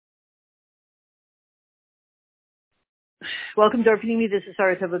Welcome to our Panini. This is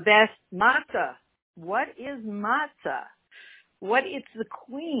Sarah Tova Best. Matzah. What is matzah? It's the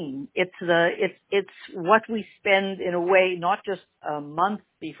queen. It's what we spend in a way, not just a month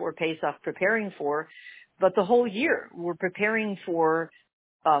before Pesach preparing for, but the whole year. We're preparing for,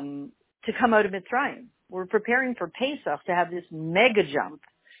 to come out of Mitzrayim. We're preparing for Pesach to have this mega jump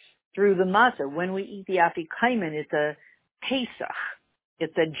through the matzah. When we eat the Afikomen, it's a Pesach.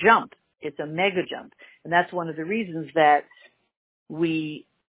 It's a jump. It's a mega jump. And that's one of the reasons that we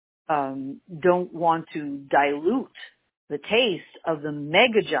don't want to dilute the taste of the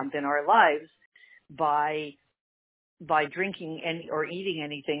mega jump in our lives by drinking or eating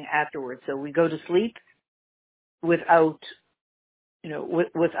anything afterwards. So we go to sleep without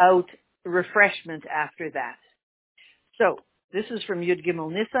refreshment after that. So this is from Yud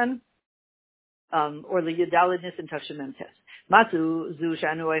Gimel Nisan, or the Yudalid Nisan Tafshem Memtes. Matzu zu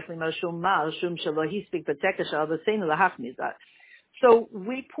shanu eichlim al shum mal shum shelo hispik b'tekes al v'seinu lahachmizat. So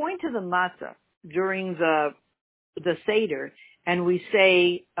we point to the matzah during the Seder, and we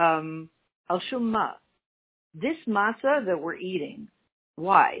say, al shum ma. This matzah that we're eating,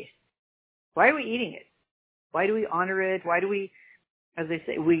 why? Why are we eating it? Why do we honor it? Why do we, as they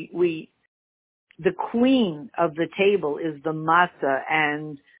say, the queen of the table is the matzah,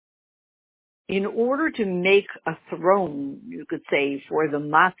 and in order to make a throne, you could say, for the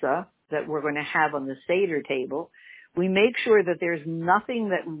matzah that we're going to have on the Seder table, we make sure that there's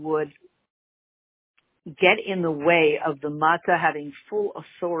nothing that would get in the way of the matzah having full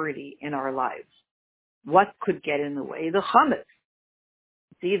authority in our lives. What could get in the way? The chametz.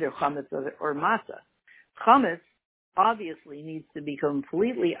 It's either chametz or matzah. Chametz obviously needs to be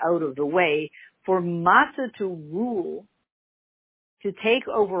completely out of the way for matzah to rule, to take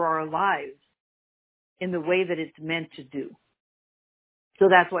over our lives in the way that it's meant to do. So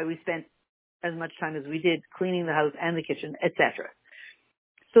that's why we spent as much time as we did cleaning the house and the kitchen, etc.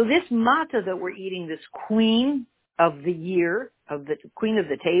 So this matzah that we're eating, this queen of the year, of the queen of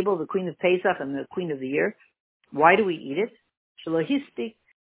the table, the queen of Pesach, and the queen of the year, why do we eat it? So here's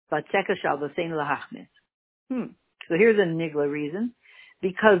a nigla reason.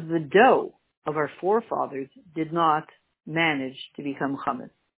 Because the dough of our forefathers did not manage to become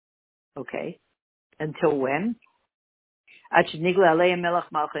chametz. Okay? Until when?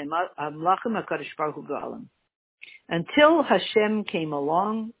 Until Hashem came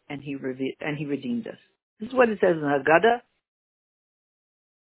along and he redeemed us. This is what it says in Haggadah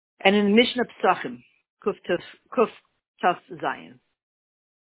and in Mishnah Pesachim, Kuf Taf Zayin.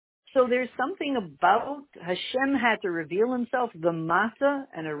 So there's something about Hashem had to reveal himself, the matzah,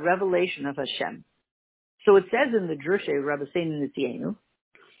 and a revelation of Hashem. So it says in the Drushay Rabbeinu Nitzienu,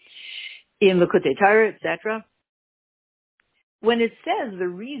 in Likutei Torah, etc., when it says the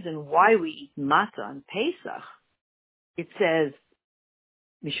reason why we eat matzah on Pesach, it says,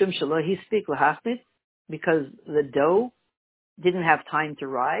 Mishum shelo hispik lahachmit, because the dough didn't have time to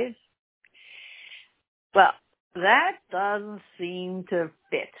rise. Well, that doesn't seem to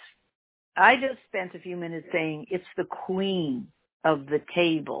fit. I just spent a few minutes saying it's the queen of the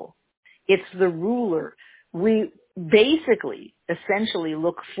table. It's the ruler. We basically, essentially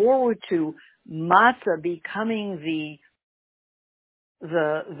look forward to matzah becoming the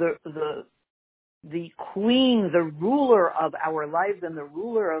queen, the ruler of our lives and the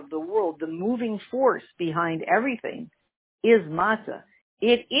ruler of the world. The moving force behind everything is matzah.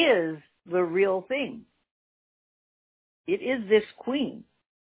 It is the real thing. It is this queen.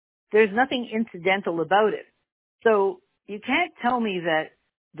 There's nothing incidental about it. So you can't tell me that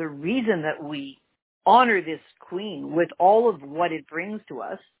the reason that we honor this queen with all of what it brings to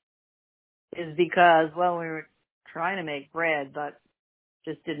us is because, well, we were trying to make bread, but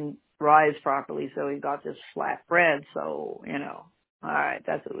just didn't rise properly, so we got this flat bread, so, all right,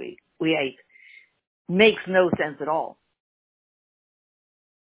 that's what we ate. Makes no sense at all.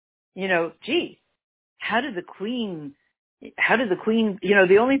 How did the queen,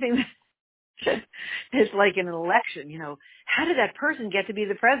 the only thing is like in an election, how did that person get to be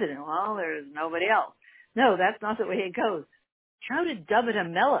the president? Well, there's nobody else. No, that's not the way it goes. How did David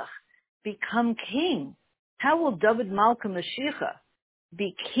HaMelech become king? How will David Malka Mashiach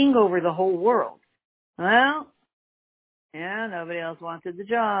be king over the whole world? Well, yeah, nobody else wanted the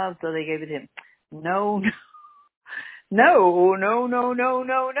job, so they gave it to him. No.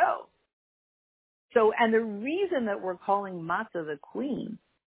 So, and the reason that we're calling matzah the queen,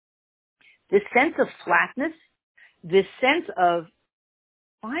 this sense of flatness, this sense of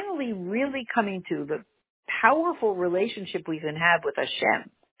finally really coming to the powerful relationship we can have with Hashem,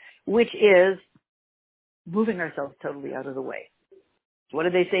 which is moving ourselves totally out of the way. What do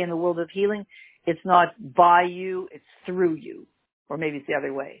they say in the world of healing? It's not by you, it's through you. Or maybe it's the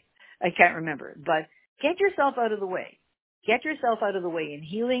other way. I can't remember. But get yourself out of the way. Get yourself out of the way in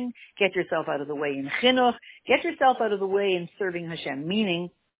healing. Get yourself out of the way in chinuch. Get yourself out of the way in serving Hashem.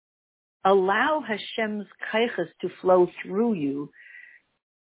 Meaning, allow Hashem's kaiches to flow through you.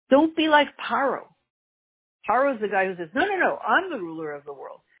 Don't be like Paro. Paro is the guy who says, no, I'm the ruler of the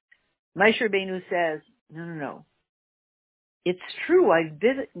world. Moshe Rabbeinu says, no. It's true, I've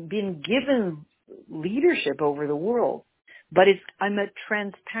been given leadership over the world, but I'm a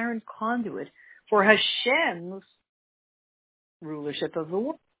transparent conduit for Hashem's rulership of the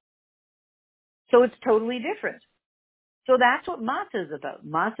world. So it's totally different. So that's what Matzah is about.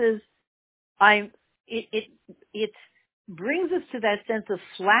 Matzah is, it brings us to that sense of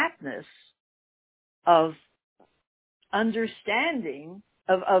flatness, of understanding,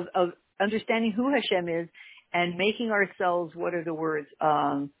 of understanding who Hashem is, and making ourselves, what are the words,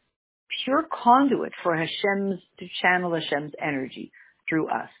 pure conduit for to channel Hashem's energy through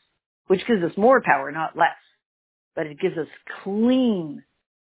us, which gives us more power, not less. But it gives us clean,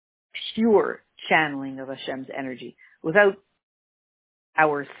 pure channeling of Hashem's energy without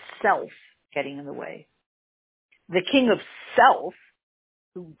our self getting in the way. The king of self,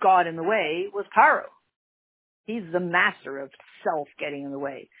 who got in the way, was Paro. He's the master of self getting in the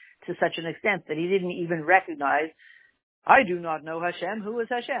way to such an extent that he didn't even recognize, I do not know Hashem. Who is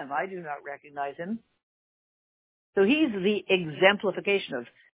Hashem? I do not recognize him. So he's the exemplification of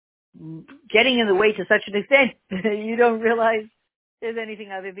getting in the way to such an extent you don't realize there's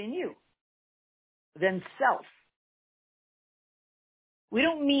anything other than you, than self. We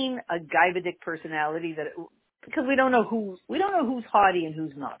don't mean a Gaividic personality because we don't know who's haughty and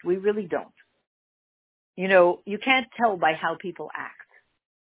who's not. We really don't. You can't tell by how people act.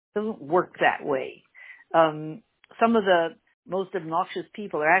 It doesn't work that way. Some of the most obnoxious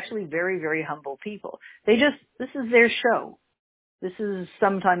people are actually very, very humble people. This is their show. This is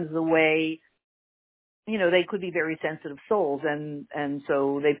sometimes the way, they could be very sensitive souls, and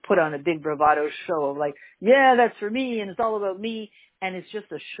so they put on a big bravado show of like, yeah, that's for me, and it's all about me, and it's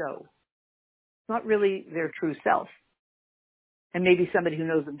just a show. It's not really their true self. And maybe somebody who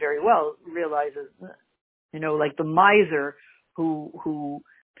knows them very well realizes, like the miser who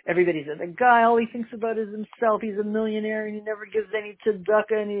everybody says, the guy, all he thinks about is himself. He's a millionaire and he never gives any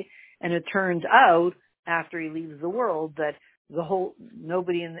tzedakah, and it turns out after he leaves the world that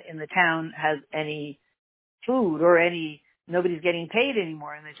nobody in the town has any food or nobody's getting paid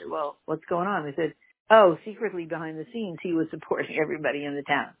anymore. And they said, well, what's going on? They said, oh, secretly behind the scenes, he was supporting everybody in the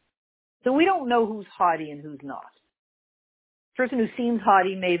town. So we don't know who's haughty and who's not. The person who seems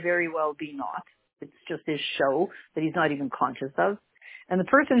haughty may very well be not. It's just his show that he's not even conscious of. And the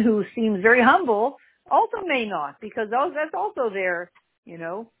person who seems very humble also may not, because that's also there,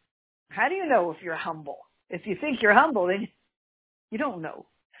 How do you know if you're humble? If you think you're humble, then you don't know.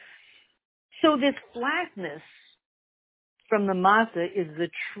 So this flatness from the Matzah is the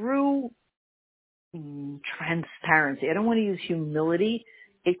true transparency. I don't want to use humility.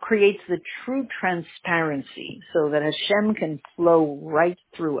 It creates the true transparency so that Hashem can flow right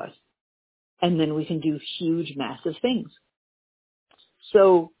through us. And then we can do huge, massive things.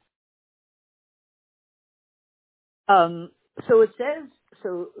 So it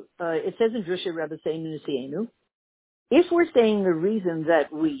says in Drusha Rebbe saying Nisienu, if we're saying the reason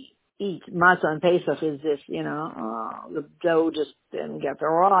that we eat matzah on Pesach is this, the dough just didn't get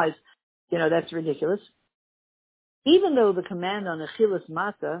their eyes, that's ridiculous. Even though the command on Achilas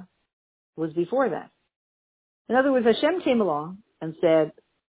matzah was before that. In other words, Hashem came along and said,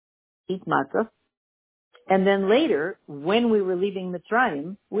 eat matzah. And then later, when we were leaving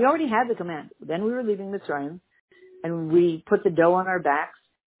Mitzrayim, we already had the command. Then we were leaving Mitzrayim, and we put the dough on our backs,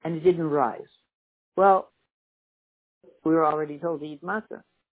 and it didn't rise. Well, we were already told to eat matzah.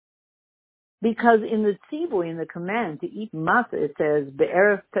 Because in the tzivui, in the command to eat matzah, it says,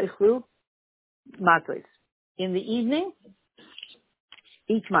 Be'erev teichlu matzahs. In the evening,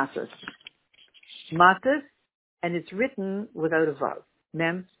 eat matzahs. Matzahs, and it's written without a vav.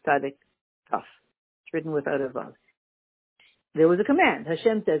 Mem, tzadik, kaf. It's written without a vav. There was a command.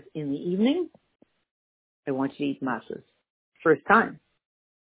 Hashem says, in the evening, I want you to eat matzahs. First time.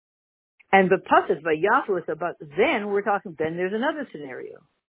 And the pasuk Vayafu is about, then there's another scenario.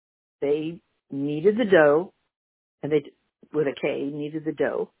 They kneaded the dough, and with a K, kneaded the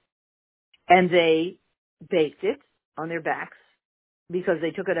dough, and they baked it on their backs because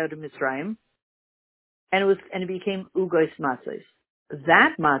they took it out of Mitzrayim, and it became ugos matzahs.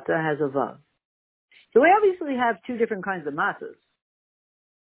 That matzah has a vav. So we obviously have two different kinds of matzahs.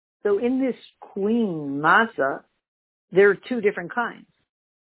 So in this queen matzah, there are two different kinds.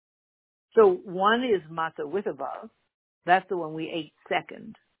 So one is matzah with a vav. That's the one we ate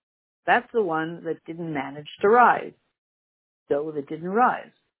second. That's the one that didn't manage to rise. Dough that didn't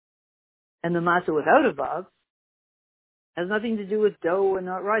rise. And the matzah without a vav has nothing to do with dough and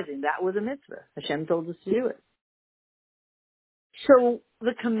not rising. That was a mitzvah. Hashem told us to do it. So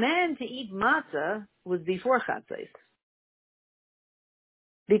the command to eat matzah was before Chatzos.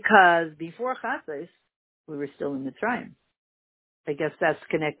 Because before Chatzos, we were still in Mitzrayim. I guess that's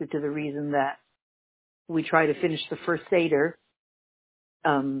connected to the reason that we try to finish the first Seder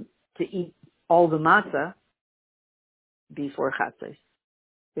to eat all the matzah before Chatzos.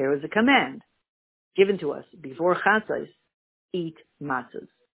 There was a command given to us before Chatzos, eat matzahs.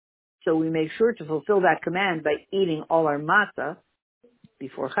 So we make sure to fulfill that command by eating all our matzah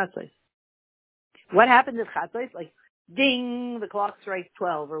before Chatzos. What happens at Chatzos? Like, ding, the clock strikes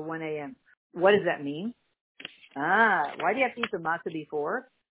 12 or 1 a.m. What does that mean? Why do you have to eat the matzah before?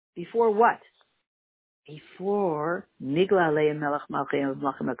 Before what? Before Nigla Alei Melech Malchei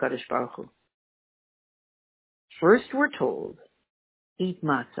Malchem HaKadosh Baruch Hu. First we're told, eat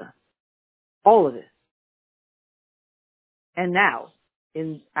matzah. All of it. And now,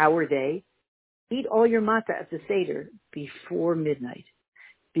 in our day, eat all your matzah at the Seder before midnight.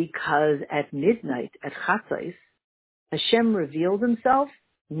 Because at midnight, at Chatzos, Hashem revealed himself,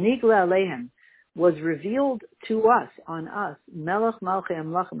 Nigla Aleihem, was revealed to us, on us, Melech Malchei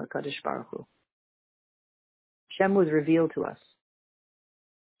Amlachim HaKadosh Baruch Hu. Hashem was revealed to us.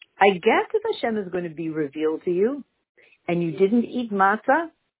 I guess if Hashem is going to be revealed to you, and you didn't eat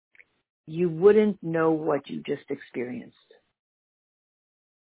matzah, you wouldn't know what you just experienced.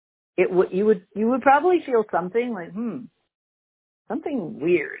 You would probably feel something like, something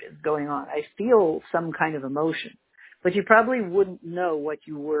weird is going on. I feel some kind of emotion. But you probably wouldn't know what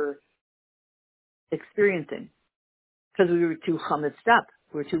you were experiencing because we were too chumitzed up.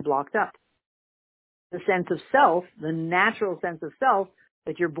 We were too blocked up. The sense of self, the natural sense of self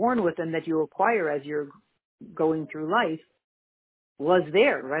that you're born with and that you acquire as you're going through life was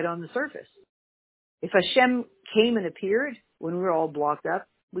there right on the surface. If Hashem came and appeared when we were all blocked up,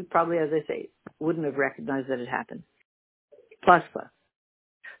 we probably, as I say, wouldn't have recognized that it happened. Plus.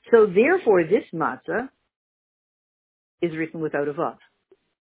 So therefore, this matzah is written without a vav.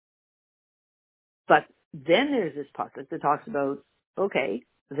 But then there's this pasuk that talks about, okay,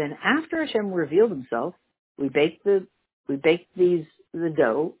 then after Hashem revealed himself, we baked the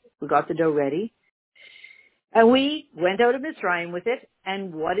dough, we got the dough ready, and we went out of Mitzrayim with it,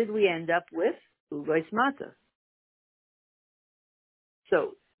 and what did we end up with? Ugais matzah.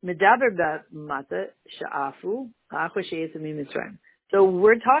 So, medaber matzah sha'afu ha'achos she'yetzu miMitzrayim. So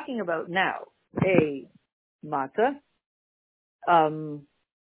we're talking about now a matzah.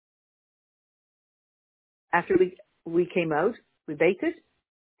 After we came out, we baked it,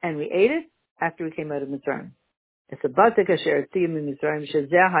 and we ate it after we came out of Mitzrayim. It's a batek asher tziyah miMitzrayim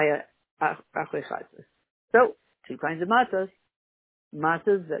shezeh haya achos chatzos. So, two kinds of matzahs.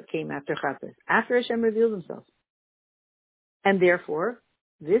 Matzahs that came after chatzos, after Hashem revealed himself. And therefore,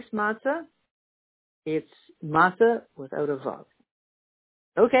 this matzah, it's matzah without a vav.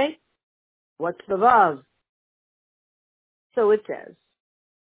 Okay, what's the vav? So it says,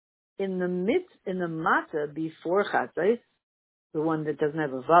 in the matzah before chatzos, the one that doesn't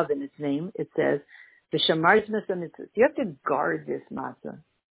have a vav in its name, it says, the shamarz mitzvah. You have to guard this matzah.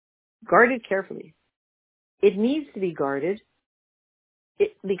 Guard it carefully. It needs to be guarded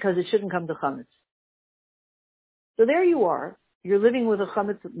because it shouldn't come to chametz. So there you are. You're living with a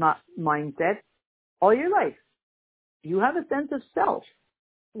chametz mindset all your life. You have a sense of self.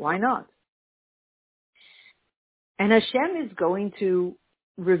 Why not? And Hashem is going to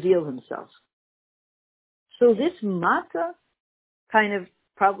reveal himself. So this matzah kind of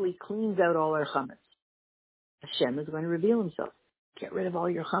probably cleans out all our chametz. Hashem is going to reveal himself. Get rid of all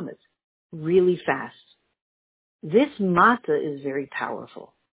your chametz really fast. This matzah is very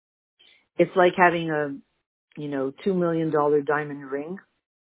powerful. It's like having a, $2 million diamond ring.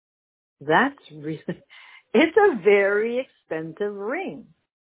 That's really, it's a very expensive ring.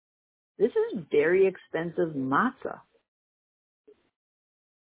 This is very expensive matzah.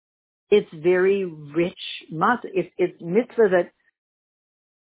 It's very rich matzah. It's mitzvah that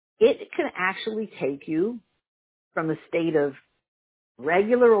it can actually take you from a state of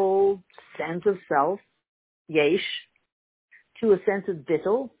regular old sense of self, yesh, to a sense of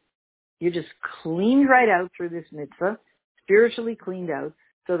bittul. You're just cleaned right out through this mitzvah, spiritually cleaned out,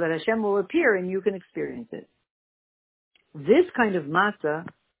 so that Hashem will appear and you can experience it. This kind of matzah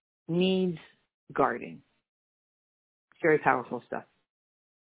needs guarding. It's very powerful stuff.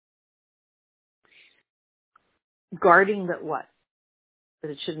 Guarding that what?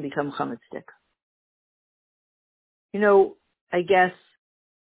 that it shouldn't become chametz stick. I guess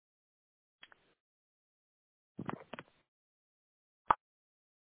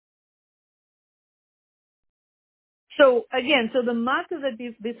so. Again, so the matzah that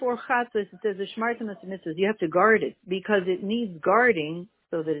before chatzos, it says the shmartim mitzvahs, you have to guard it because it needs guarding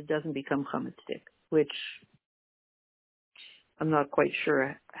so that it doesn't become chametz stick, which I'm not quite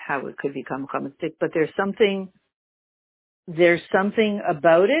sure how it could become chametz stick, but there's something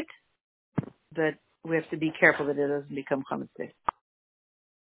about it that we have to be careful that it doesn't become chametz stick.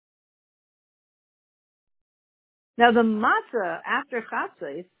 Now the matzah after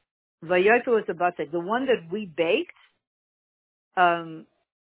chatzos, vayoto was a batzek, the one that we baked, batzek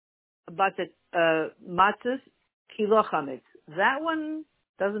matzahs kilo chametz. That one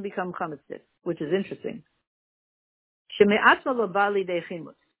doesn't become chametz stick, which is interesting. Sheme'atzma lo bali de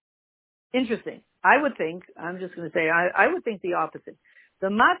chimutz. Interesting. I would think the opposite. The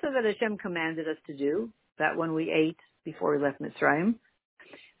matzah that Hashem commanded us to do, that one we ate before we left Mitzrayim,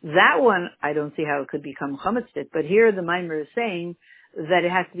 that one, I don't see how it could become chametz stick. But here the Maimer is saying that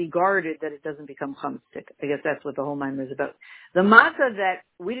it has to be guarded, that it doesn't become chametz stick. I guess that's what the whole Maimer is about. The matzah that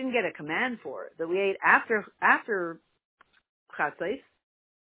we didn't get a command for, that we ate after chatzos,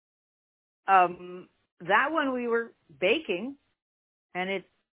 that one we were baking, and it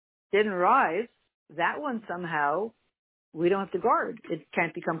didn't rise. That one somehow we don't have to guard. It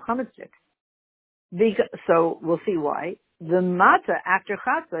can't become chametz stick. So we'll see why. The matzah after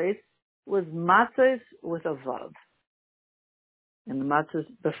chatzos was matzahs with a vav, and the matzahs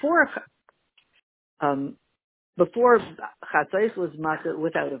before chatzos was matzah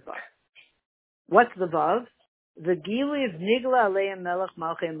without a vav. What's the vav? The gilui of nigla aleim melech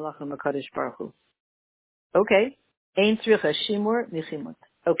malchei melachim hakadosh baruch hu. Okay, ein tzricha shimur nichimut.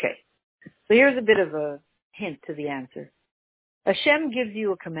 Okay, so here's a bit of a hint to the answer. Hashem gives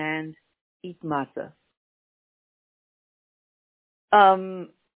you a command: eat matzah. In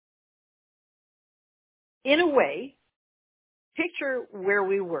a way, picture where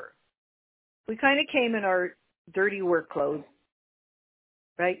we were. We kind of came in our dirty work clothes,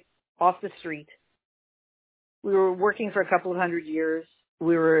 right, off the street. We were working for a couple of 100 years.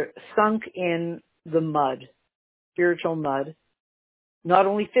 We were sunk in the mud, spiritual mud. Not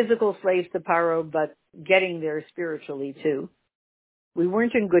only physical slaves to Paro, but getting there spiritually too. We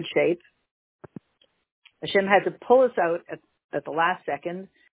weren't in good shape. Hashem had to pull us out at the last second,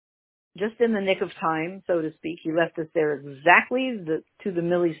 just in the nick of time, so to speak. He left us there exactly to the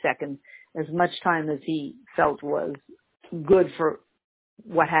millisecond, as much time as he felt was good for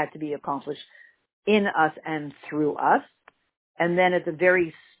what had to be accomplished in us and through us. And then at the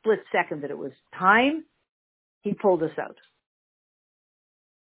very split second that it was time, he pulled us out.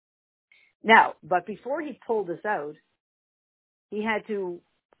 Now, but before he pulled us out, he had to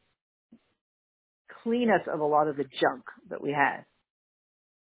clean us of a lot of the junk that we had.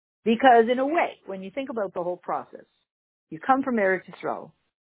 Because in a way, when you think about the whole process, you come from Eretz Yisrael,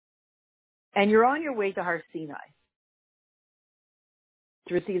 and you're on your way to Har Sinai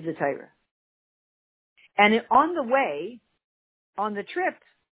to receive the Torah. And on the way, on the trip,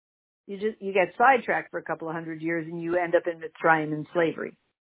 you get sidetracked for a couple of 100 years and you end up in Mitzrayim in slavery.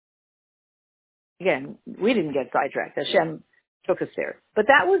 Again, we didn't get sidetracked. Hashem took us there. But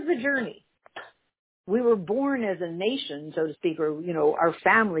that was the journey. We were born as a nation, so to speak, or, our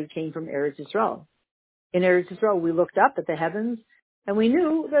family came from Eretz Yisrael. In Eretz Yisrael, we looked up at the heavens and we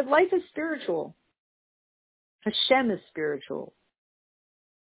knew that life is spiritual. Hashem is spiritual.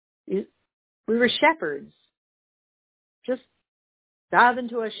 We were shepherds. Just dive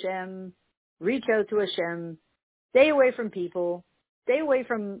into Hashem, reach out to Hashem, stay away from people, stay away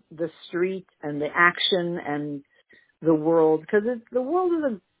from the street and the action and the world, because the world is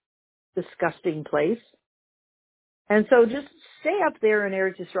a disgusting place. And so just stay up there in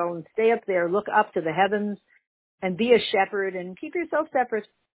Eretz Yisrael and stay up there, look up to the heavens and be a shepherd and keep yourself separate.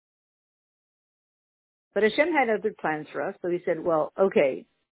 But Hashem had other plans for us. So he said, well, okay,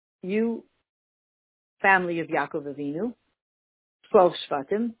 you family of Yaakov Avinu, 12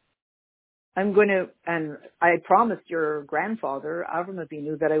 Shvatim, and I promised your grandfather, Avram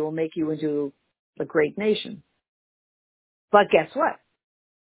Avinu, that I will make you into a great nation. But guess what?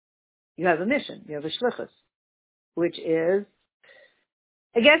 You have a mission. You have a shlichus, which is,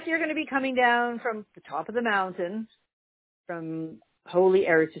 I guess you're going to be coming down from the top of the mountain, from holy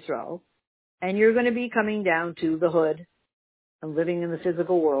Eretz Yisrael, and you're going to be coming down to the hood and living in the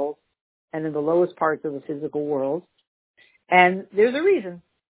physical world and in the lowest parts of the physical world. And there's a reason.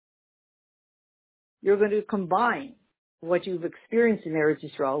 You're going to combine what you've experienced in Eretz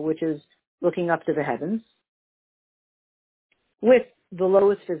Yisrael, which is looking up to the heavens, with the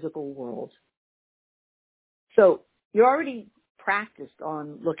lowest physical world. So you're already practiced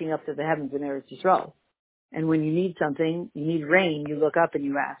on looking up to the heavens in Eretz Yisrael. And when you need something, you need rain, you look up and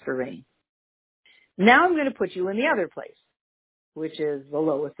you ask for rain. Now I'm going to put you in the other place, which is the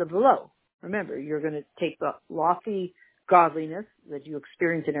lowest of the low. Remember, you're going to take the lofty godliness that you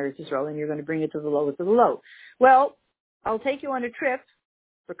experience in Eretz Yisrael and you're going to bring it to the lowest of the low. Well, I'll take you on a trip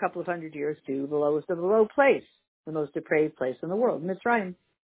for a couple of hundred years to the lowest of the low place, the most depraved place in the world, Mitzrayim,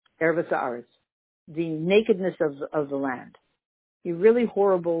 Erva Sa'aretz, the nakedness of the land, a really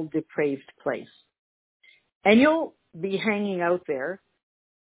horrible, depraved place. And you'll be hanging out there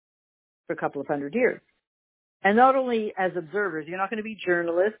for a couple of hundred years. And not only as observers, you're not going to be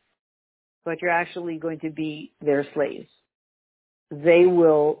journalists, but you're actually going to be their slaves. They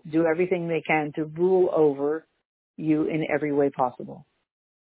will do everything they can to rule over you in every way possible,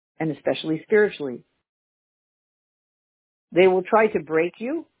 and especially spiritually. They will try to break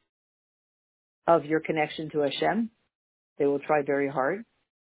you of your connection to Hashem. They will try very hard.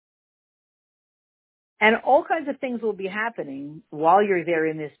 And all kinds of things will be happening while you're there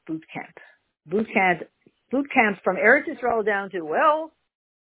in this boot camp. Boot camp from Eretz Yisrael down to, well,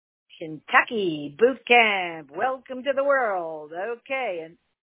 Kentucky, boot camp, welcome to the world. Okay, and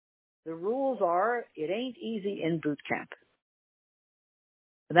the rules are, it ain't easy in boot camp.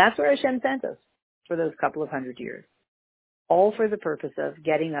 And that's where Hashem sent us for those couple of hundred years. All for the purpose of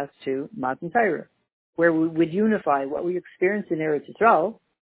getting us to Matan Torah, where we would unify what we experienced in Eretz Yisrael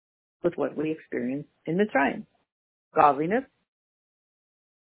with what we experienced in Mitzrayim. Godliness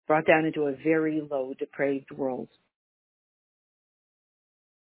brought down into a very low, depraved world.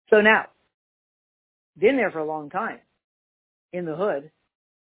 So now, been there for a long time, in the hood,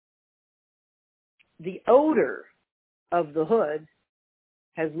 the odor of the hood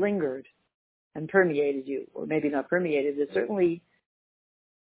has lingered and permeated you, or maybe not permeated, it's certainly,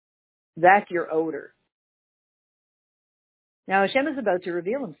 that's your odor. Now Hashem is about to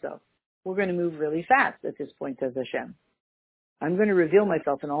reveal himself. We're going to move really fast at this point, says Hashem. I'm going to reveal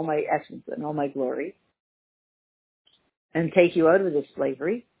myself in all my essence and all my glory and take you out of this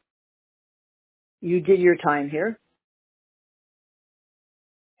slavery. You did your time here.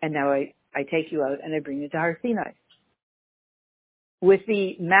 And now I take you out and I bring you to Har Sinai. With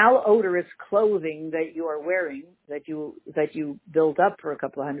the malodorous clothing that you are wearing, that you built up for a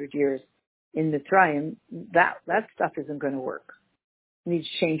couple of hundred years in Mitzrayim, that stuff isn't going to work. You need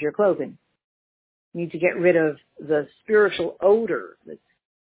to change your clothing. You need to get rid of the spiritual odor that's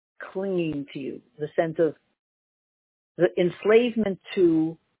clinging to you, the sense of the enslavement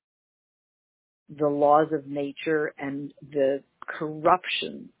to the laws of nature and the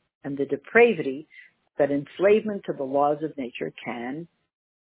corruption and the depravity that enslavement to the laws of nature can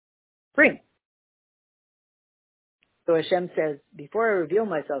bring. So Hashem says, before I reveal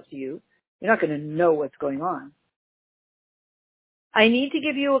myself to you, you're not going to know what's going on. I need to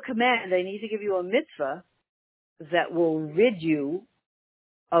give you a command. I need to give you a mitzvah that will rid you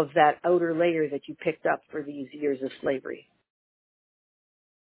of that outer layer that you picked up for these years of slavery.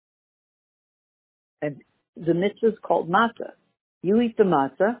 And the mitzvah is called matzah. You eat the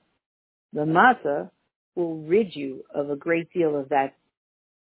matzah will rid you of a great deal of that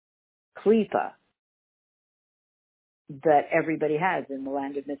klipa that everybody has in the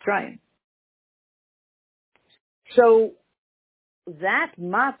land of Mitzrayim. So that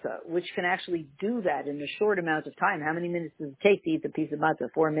matzah, which can actually do that in a short amount of time, how many minutes does it take to eat a piece of matzah?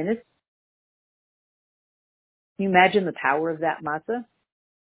 4 minutes? Can you imagine the power of that matzah?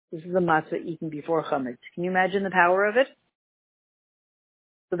 This is the matzah eaten before chametz. Can you imagine the power of it?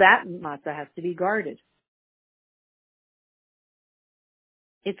 So that matzah has to be guarded.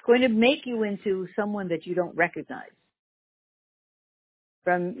 It's going to make you into someone that you don't recognize.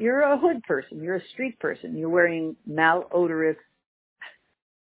 You're a hood person, you're a street person, you're wearing malodorous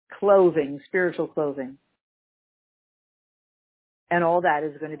clothing, spiritual clothing. And all that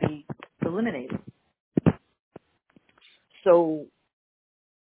is going to be eliminated. So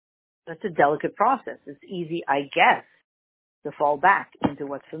that's a delicate process. It's easy, I guess, to fall back into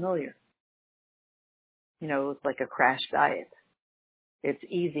what's familiar. You know, it's like a crash diet. It's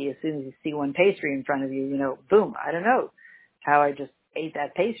easy as soon as you see one pastry in front of you, boom, I don't know how I just ate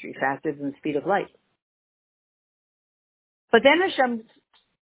that pastry faster than the speed of light. But then Hashem,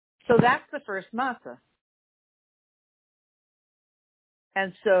 so that's the first matzah.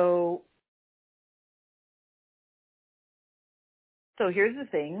 And so here's the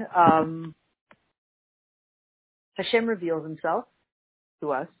thing. Hashem reveals himself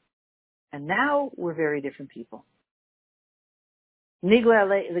to us, and now we're very different people. The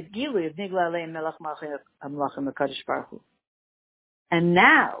Gilui of Nigla Alei Melech Malchei HaMelachim HaKadosh Baruch Hu. And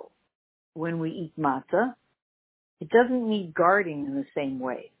now, when we eat matzah, it doesn't need guarding in the same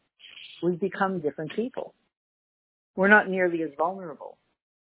way. We've become different people. We're not nearly as vulnerable.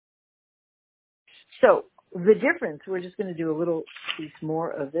 So, the difference, we're just going to do a little piece more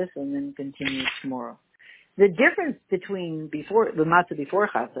of this and then continue tomorrow. The difference between before the matzah before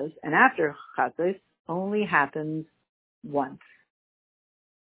Chatzos and after Chatzos only happens once.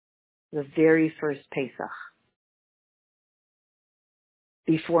 The very first Pesach.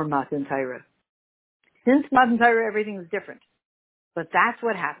 Before Matan Torah. Since Matan Torah, everything is different. But that's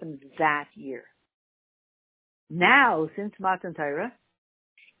what happens that year. Now, since Matan Torah,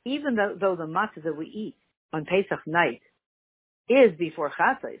 even though the matzah that we eat on Pesach night is before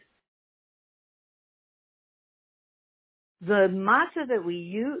Chatzos, the matzah that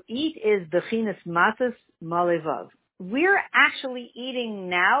we eat is Bechinas Matzahs Malevav. We're actually eating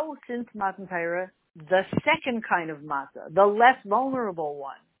now, since Matan Torah, the second kind of matzah, the less vulnerable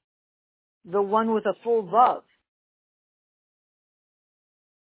one, the one with a full vav.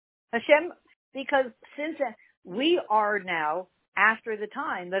 Hashem, because since we are now after the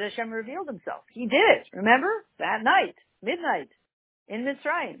time that Hashem revealed himself. He did it, remember? That night, midnight, in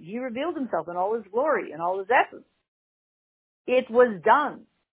Mitzrayim. He revealed himself in all his glory and all his essence. It was done.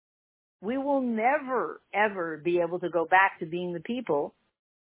 We will never, ever be able to go back to being the people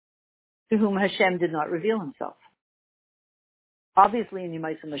to whom Hashem did not reveal himself. Obviously, in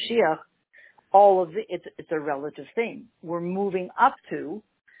Yemaisa Mashiach, all of it's a relative thing. We're moving up to,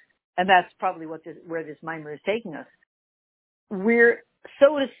 and that's probably where this mimer is taking us. We're,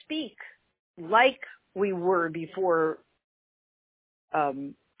 so to speak, like we were before,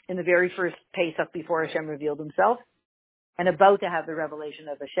 in the very first Pesach before Hashem revealed himself, and about to have the revelation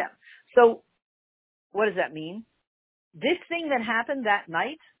of Hashem. So, what does that mean? This thing that happened that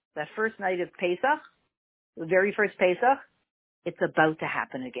night, that first night of Pesach, the very first Pesach, it's about to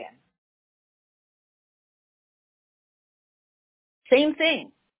happen again. Same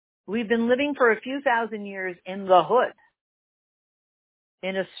thing. We've been living for a few thousand years in the hood,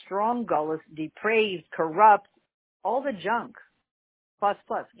 in a strong gullus, depraved, corrupt, all the junk, plus,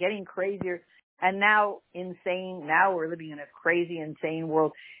 getting crazier. And now insane, now we're living in a crazy, insane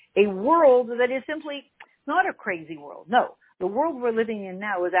world. A world that is simply not a crazy world. No, the world we're living in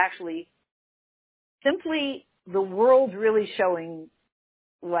now is actually simply the world really showing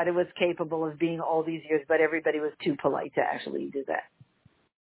what it was capable of being all these years, but everybody was too polite to actually do that.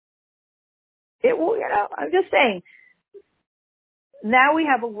 I'm just saying, now we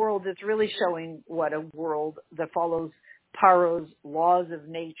have a world that's really showing what a world that follows Paro's laws of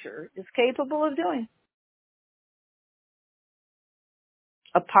nature is capable of doing.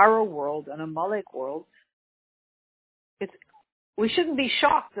 A Paro world and a Molech world. We shouldn't be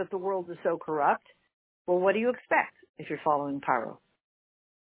shocked that the world is so corrupt. Well, what do you expect if you're following Paro?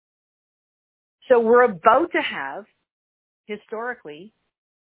 So we're about to have, historically,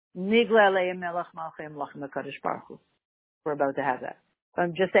 Nigla Aleim Melech Malchim Lachem HaKadosh Baruch Hu. We're about to have that.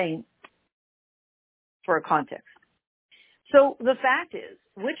 I'm just saying for a context. So the fact is,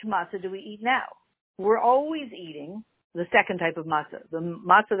 which matzah do we eat now? We're always eating the second type of matzah, the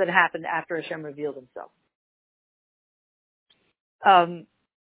matzah that happened after Hashem revealed himself.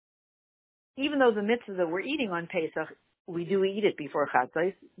 Even though the mitzvah that we're eating on Pesach, we do eat it before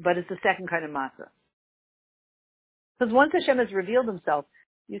Chatzos, but it's the second kind of matzah. Because once Hashem has revealed himself,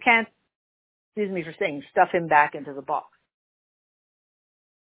 you can't, excuse me for saying, stuff him back into the box.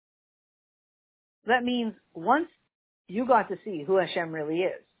 That means once you got to see who Hashem really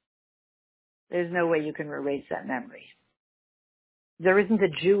is, there's no way you can erase that memory. There isn't a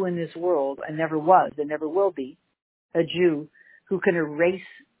Jew in this world, and never was, and never will be, a Jew who can erase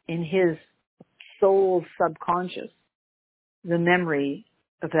in his soul's subconscious the memory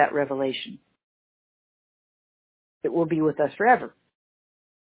of that revelation. It will be with us forever.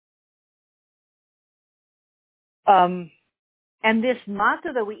 And this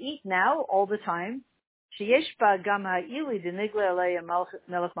matzah that we eat now all the time, so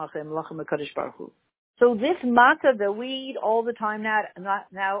this matzah that we eat all the time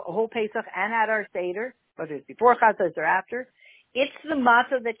now, a whole Pesach and at our Seder, whether it's before Chatzos or after, it's the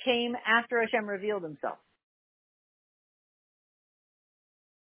matzah that came after Hashem revealed himself.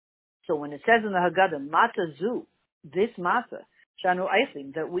 So when it says in the Haggadah, matzah zu, this matzah, shanu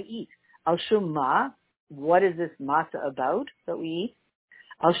eiflim, that we eat, al shum ma, what is this matzah about that we eat?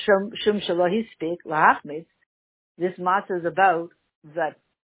 Al shum shalahi spik lahachmitz, this matzah is about that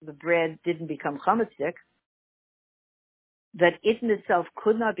the bread didn't become chametzik, that it in itself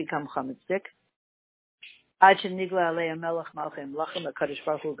could not become chametzik, ad shenigla alei melech malchim lachem HaKadosh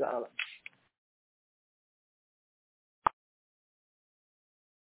Baruch Hu ga'alam.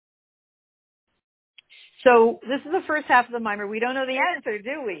 So this is the first half of the mimer. We don't know the answer,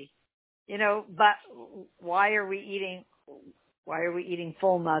 do we? But why are we eating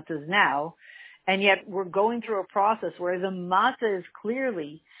full matzahs now? And yet we're going through a process where the matzah is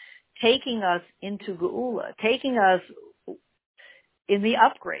clearly taking us into Geula, taking us in the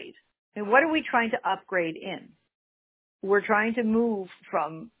upgrade. And what are we trying to upgrade in? We're trying to move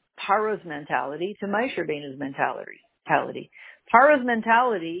from Paro's mentality to Moshe Rabbeinu's mentality. Paro's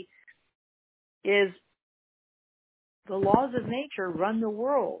mentality is the laws of nature run the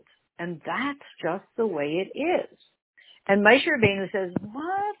world, and that's just the way it is. And Moshe Rabbeinu says,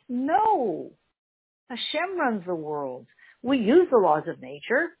 what? No. Hashem runs the world. We use the laws of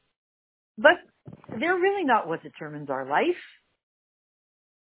nature, but they're really not what determines our life.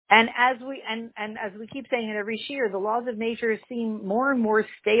 And as we keep saying in every shiur, the laws of nature seem more and more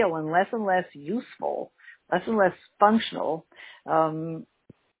stale and less useful, less and less functional.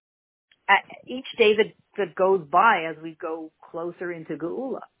 Each day that goes by as we go closer into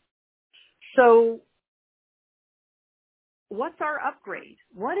Geula. So, what's our upgrade?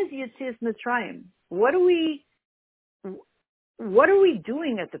 What is Yetzias Mitzrayim? What are we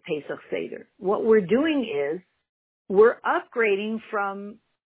doing at the Pesach Seder? What we're doing is we're upgrading from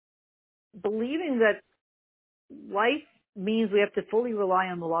believing that life means we have to fully rely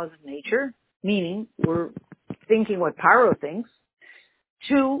on the laws of nature, meaning we're thinking what Paro thinks,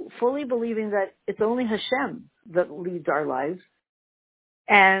 to fully believing that it's only Hashem that leads our lives,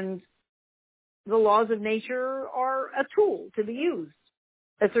 and the laws of nature are a tool to be used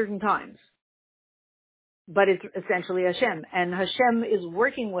at certain times. But it's essentially Hashem. And Hashem is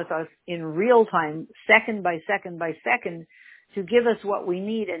working with us in real time, second by second by second, to give us what we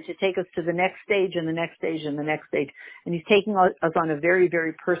need and to take us to the next stage and the next stage and the next stage. And He's taking us on a very,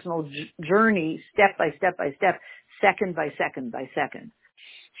 very personal journey, step by step by step, second by second by second.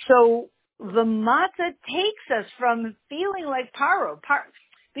 So the matzah takes us from feeling like Paro.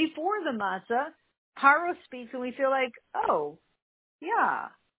 Before the matzah, Paro speaks and we feel like, oh, yeah,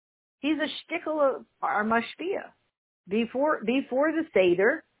 he's a shtickle of our mashpia. Before the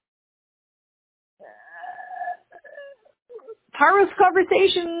Seder, Paro's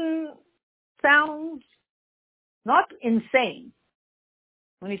conversation sounds not insane.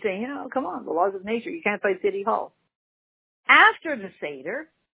 When he's saying, come on, the laws of nature, you can't fight City Hall. After the Seder,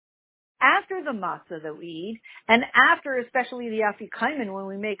 after the matzah that we eat, and after especially the Afikomen, when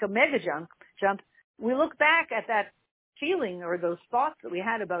we make a mega jump, we look back at that feeling or those thoughts that we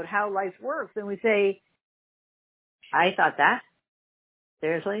had about how life works, and we say, I thought that?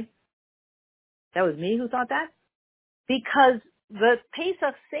 Seriously? That was me who thought that? Because the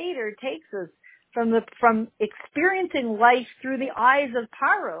Pesach Seder takes us from experiencing life through the eyes of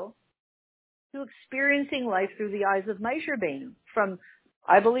Paro to experiencing life through the eyes of Moshe Rabbeinu. From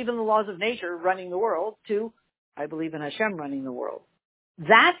I believe in the laws of nature running the world to I believe in Hashem running the world.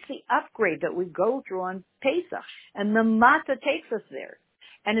 That's the upgrade that we go through on Pesach. And the matzah takes us there.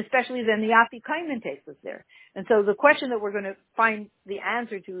 And especially then the Afikomen takes us there. And so the question that we're going to find the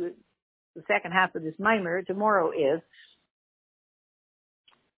answer to the second half of this mimer tomorrow is,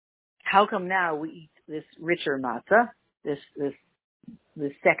 how come now we eat this richer matzah, this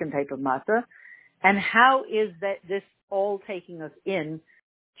second type of matzah, and how is that this all taking us in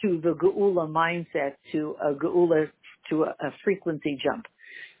to the Geula mindset, to a Geula, to a frequency jump?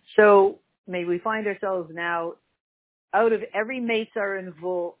 So may we find ourselves now out of every Meitzar and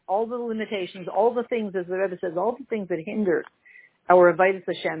Vul, all the limitations, all the things, as the Rebbe says, all the things that hinder our Avodas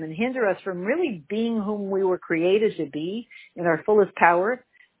Hashem and hinder us from really being whom we were created to be in our fullest power.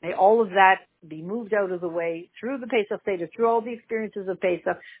 May all of that be moved out of the way through the Pesach Seder, through all the experiences of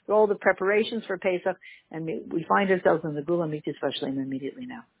Pesach, through all the preparations for Pesach, and we find ourselves in the Geula Mitzvah Shlema immediately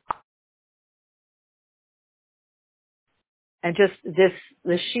now. And just the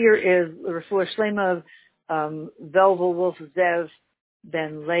shiur is the Refuah Shlema of Velvel Wolf Zev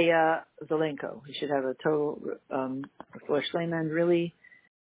Ben Leah Zelenko. We should have a total Refuah Shlema and really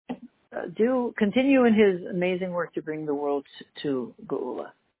do continue in his amazing work to bring the world to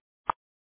Geula.